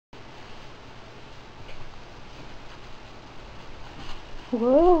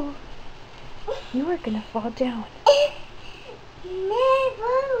Whoa. You are gonna fall down.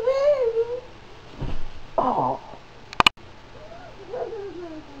 Oh.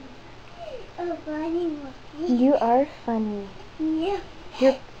 You are funny. Yeah.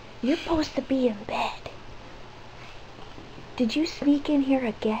 You're supposed to be in bed. Did you sneak in here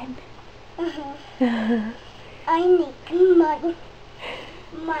again? I need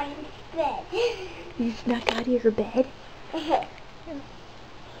my bed. You snuck out of your bed?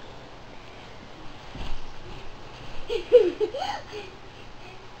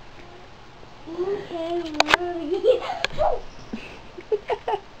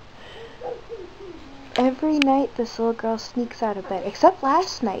 Every night this little girl sneaks out of bed, except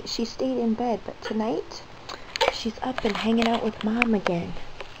last night. She stayed in bed, but tonight she's up and hanging out with Mom again.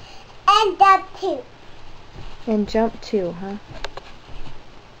 And jump too. And jump too, huh?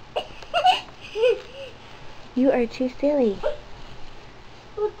 You are too silly.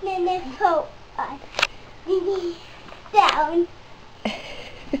 Down.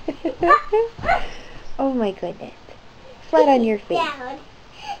 Oh my goodness. Flat on your face. Down.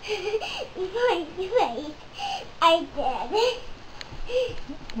 My face. I did.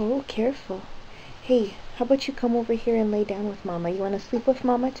 Oh, careful. Hey, how about you come over here and lay down with Mama? You want to sleep with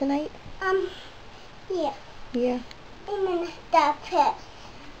Mama tonight? Yeah. Yeah. I'm gonna stop it.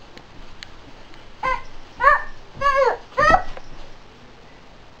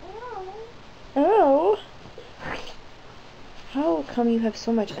 Oh. How come you have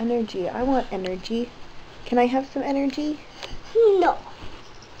so much energy? I want energy. Can I have some energy? No.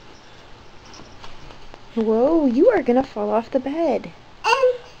 Whoa, you are gonna fall off the bed.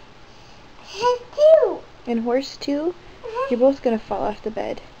 And his too. And Horse too? You're both gonna fall off the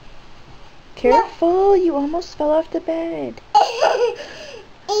bed. Careful, you almost fell off the bed.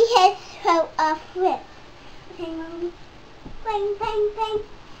 He has fell off with. Okay, Mommy. Bang, bang, bang.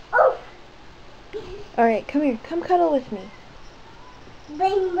 Oh. Alright, come here. Come cuddle with me.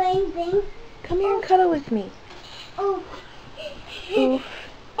 Bang, bang, bang. Come here and cuddle with me. Oh. Oof.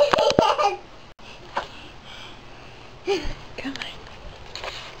 Come on.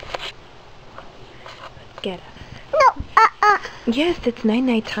 Get up. No. Yes, it's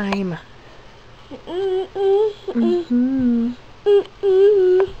night-night time.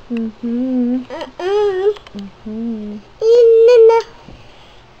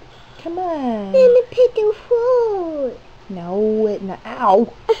 Come on. In the pickle food. No, no.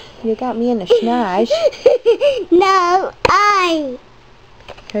 Ow. You got me in the schnoz. No, I.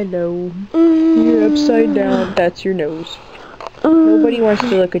 Hello. You're upside down. That's your nose. Nobody wants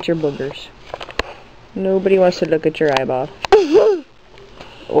to look at your boogers. Nobody wants to look at your eyeball.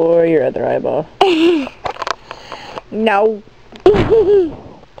 Or your other eyeball. No. Can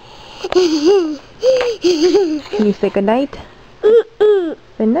you say goodnight?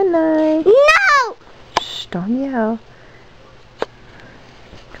 Say night-night. No! Shh, don't yell.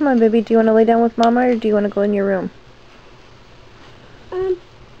 Come on, baby. Do you want to lay down with Mama or do you want to go in your room?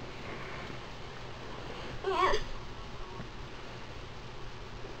 Yeah.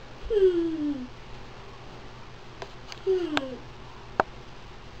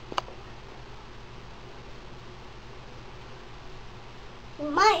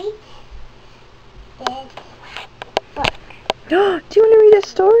 My dead book. Do you want to read a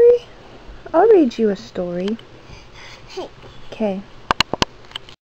story? I'll read you a story. Hey. Okay.